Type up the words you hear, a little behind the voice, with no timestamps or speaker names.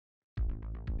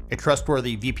A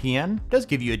trustworthy VPN does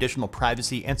give you additional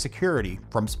privacy and security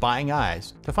from spying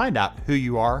eyes to find out who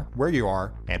you are, where you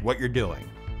are, and what you're doing.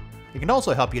 It can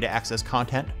also help you to access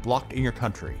content blocked in your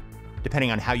country.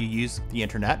 Depending on how you use the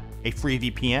internet, a free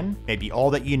VPN may be all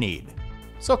that you need.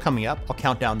 So coming up, I'll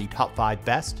count down the top 5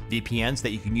 best VPNs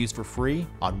that you can use for free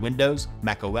on Windows,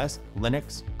 macOS,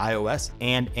 Linux, iOS,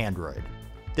 and Android.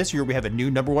 This year we have a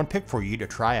new #1 pick for you to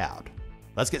try out.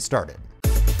 Let's get started.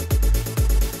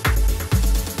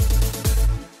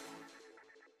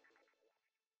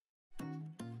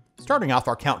 Starting off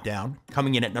our countdown,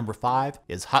 coming in at number 5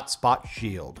 is Hotspot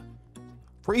Shield.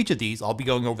 For each of these, I'll be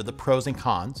going over the pros and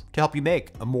cons to help you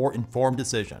make a more informed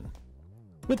decision.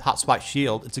 With Hotspot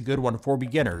Shield, it's a good one for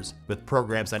beginners with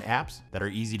programs and apps that are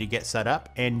easy to get set up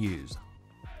and use.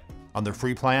 On their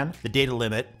free plan, the data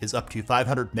limit is up to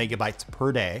 500 megabytes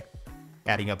per day.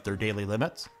 Adding up their daily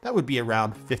limits, that would be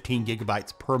around 15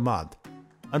 gigabytes per month.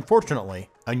 Unfortunately,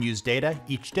 unused data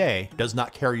each day does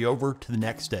not carry over to the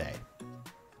next day.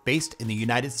 Based in the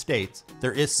United States,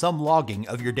 there is some logging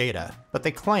of your data, but they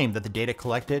claim that the data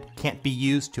collected can't be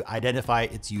used to identify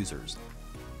its users.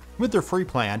 With their free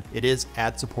plan, it is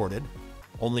ad supported.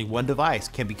 Only one device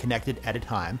can be connected at a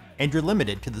time, and you're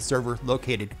limited to the server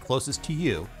located closest to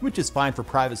you, which is fine for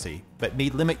privacy, but may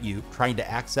limit you trying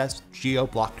to access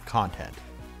geo-blocked content.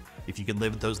 If you can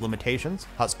live with those limitations,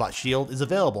 Hotspot Shield is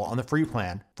available on the free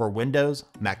plan for Windows,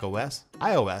 macOS,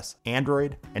 iOS,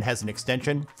 Android, and has an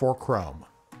extension for Chrome.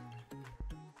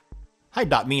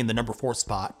 Hide.me in the number 4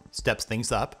 spot steps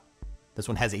things up. This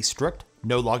one has a strict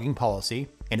no logging policy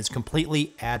and is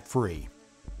completely ad-free.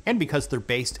 And because they're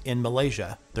based in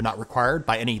Malaysia, they're not required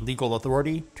by any legal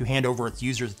authority to hand over its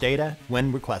users' data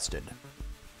when requested.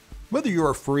 Whether you're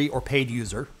a free or paid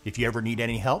user, if you ever need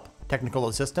any help, technical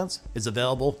assistance is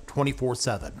available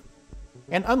 24/7.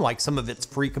 And unlike some of its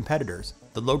free competitors,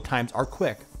 the load times are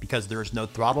quick because there is no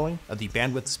throttling of the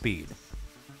bandwidth speed.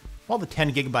 While the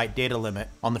 10 gigabyte data limit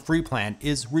on the free plan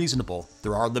is reasonable,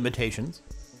 there are limitations.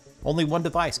 Only one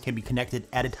device can be connected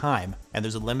at a time, and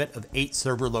there's a limit of 8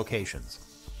 server locations.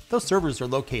 Those servers are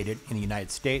located in the United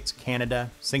States,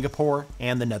 Canada, Singapore,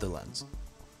 and the Netherlands.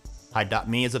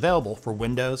 Hide.me is available for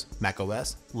Windows,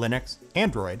 macOS, Linux,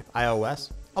 Android, iOS,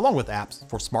 along with apps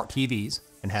for smart TVs,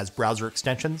 and has browser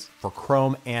extensions for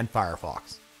Chrome and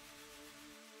Firefox.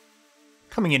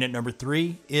 Coming in at number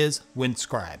 3 is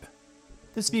Windscribe.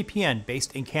 This VPN,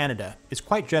 based in Canada, is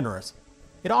quite generous.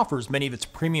 It offers many of its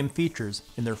premium features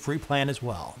in their free plan as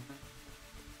well.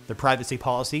 Their privacy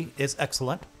policy is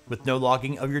excellent, with no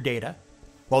logging of your data.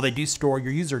 While they do store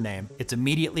your username, it's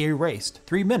immediately erased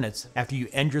 3 minutes after you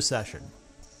end your session.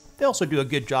 They also do a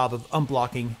good job of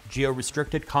unblocking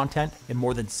geo-restricted content in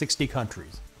more than 60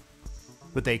 countries.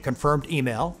 With a confirmed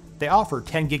email, they offer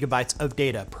 10 gigabytes of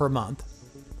data per month.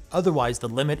 Otherwise, the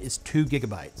limit is 2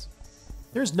 gigabytes.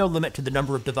 There's no limit to the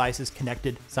number of devices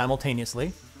connected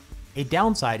simultaneously. A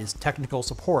downside is technical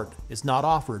support is not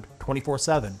offered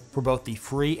 24/7 for both the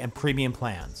free and premium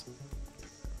plans.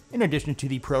 In addition to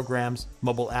the programs,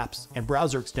 mobile apps, and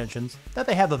browser extensions that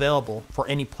they have available for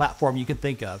any platform you can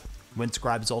think of,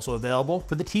 Windscribe is also available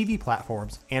for the TV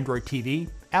platforms Android TV,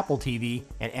 Apple TV,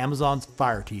 and Amazon's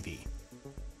Fire TV.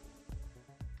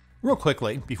 Real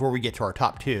quickly, before we get to our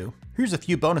top 2, here's a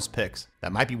few bonus picks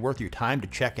that might be worth your time to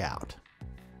check out.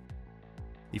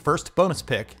 The first bonus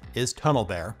pick is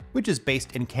TunnelBear, which is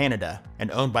based in Canada and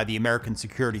owned by the American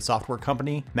security software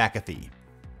company McAfee.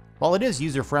 While it is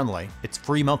user-friendly, its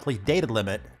free monthly data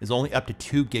limit is only up to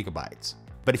 2 gigabytes.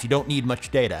 But if you don't need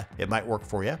much data, it might work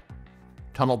for you.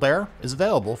 TunnelBear is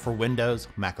available for Windows,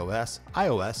 macOS,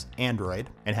 iOS, Android,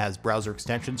 and has browser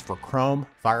extensions for Chrome,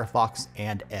 Firefox,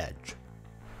 and Edge.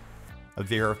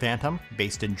 Avira Phantom,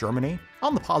 based in Germany,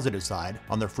 on the positive side,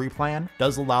 on their free plan,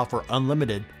 does allow for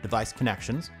unlimited device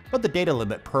connections, but the data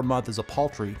limit per month is a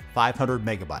paltry 500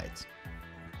 megabytes.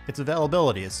 Its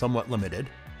availability is somewhat limited.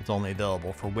 It's only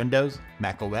available for Windows,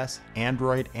 macOS,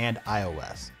 Android, and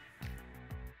iOS.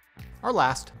 Our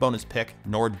last bonus pick,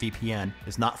 NordVPN,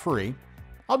 is not free.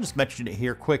 I'll just mention it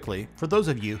here quickly for those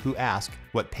of you who ask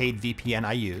what paid VPN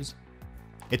I use.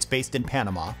 It's based in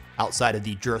Panama, outside of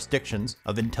the jurisdictions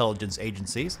of intelligence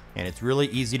agencies, and it's really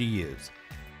easy to use.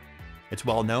 It's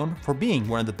well known for being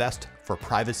one of the best for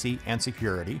privacy and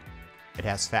security. It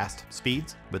has fast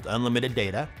speeds with unlimited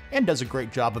data and does a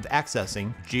great job of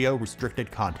accessing geo-restricted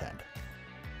content.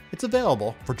 It's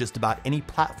available for just about any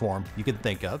platform you can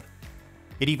think of.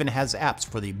 It even has apps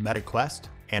for the Meta Quest,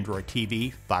 Android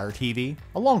TV, Fire TV,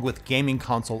 along with gaming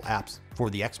console apps for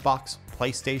the Xbox,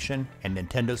 PlayStation, and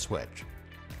Nintendo Switch.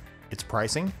 Its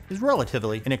pricing is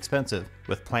relatively inexpensive,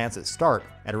 with plans that start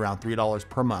at around $3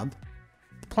 per month.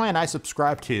 plan I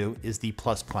subscribe to is the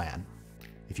Plus plan.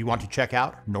 If you want to check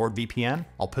out NordVPN,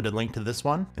 I'll put a link to this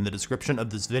one in the description of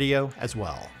this video as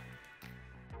well.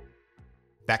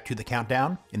 Back to the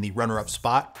countdown, in the runner-up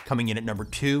spot, coming in at number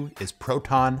 2 is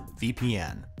Proton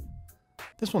VPN.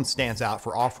 This one stands out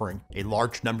for offering a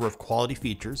large number of quality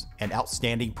features and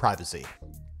outstanding privacy.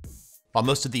 While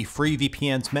most of the free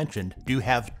VPNs mentioned do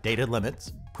have data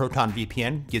limits, Proton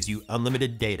VPN gives you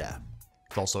unlimited data.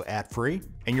 It's also ad-free,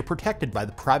 and you're protected by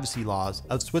the privacy laws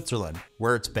of Switzerland,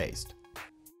 where it's based.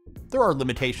 There are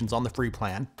limitations on the free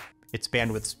plan. Its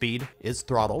bandwidth speed is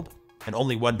throttled, and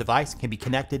only one device can be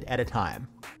connected at a time.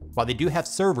 While they do have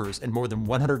servers in more than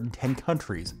 110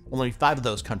 countries, only 5 of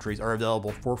those countries are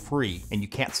available for free, and you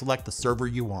can't select the server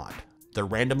you want. They're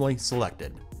randomly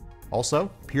selected.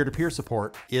 Also, peer-to-peer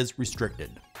support is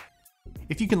restricted.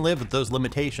 If you can live with those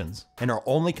limitations and are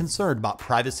only concerned about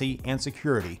privacy and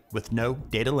security with no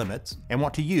data limits and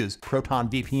want to use Proton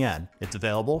VPN, it's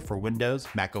available for Windows,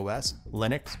 macOS,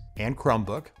 Linux, and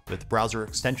Chromebook with browser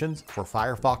extensions for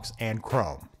Firefox and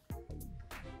Chrome.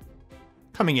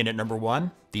 Coming in at number 1,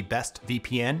 the best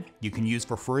VPN you can use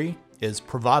for free is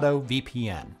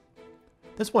PrivadoVPN.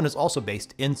 This one is also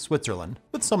based in Switzerland,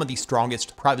 with some of the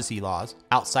strongest privacy laws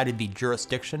outside of the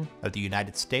jurisdiction of the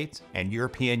United States and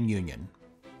European Union.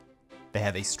 They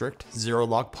have a strict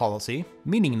zero-log policy,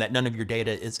 meaning that none of your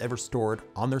data is ever stored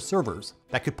on their servers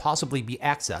that could possibly be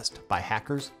accessed by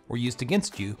hackers or used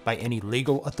against you by any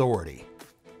legal authority.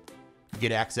 You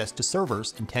get access to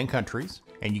servers in 10 countries,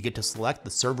 and you get to select the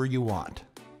server you want.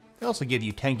 They also give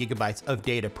you 10 gigabytes of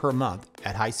data per month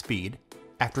at high speed.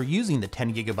 After using the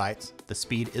 10 gigabytes, the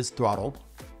speed is throttled.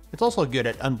 It's also good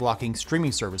at unblocking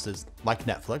streaming services like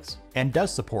Netflix, and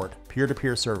does support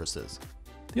peer-to-peer services.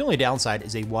 The only downside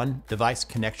is a 1 device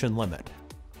connection limit.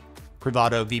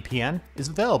 PrivadoVPN is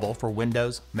available for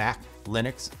Windows, Mac,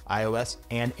 Linux, iOS,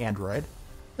 and Android.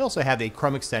 They also have a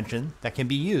Chrome extension that can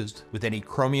be used with any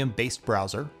Chromium-based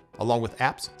browser, along with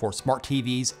apps for smart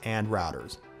TVs and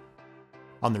routers.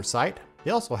 On their site,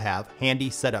 they also have handy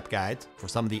setup guides for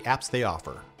some of the apps they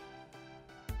offer.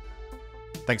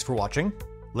 Thanks for watching.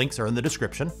 Links are in the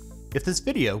description. If this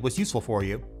video was useful for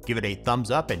you, give it a thumbs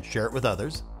up and share it with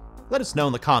others. Let us know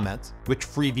in the comments which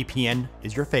free VPN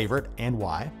is your favorite and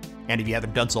why. And if you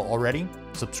haven't done so already,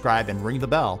 subscribe and ring the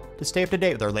bell to stay up to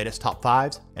date with our latest top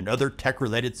 5s and other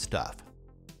tech-related stuff.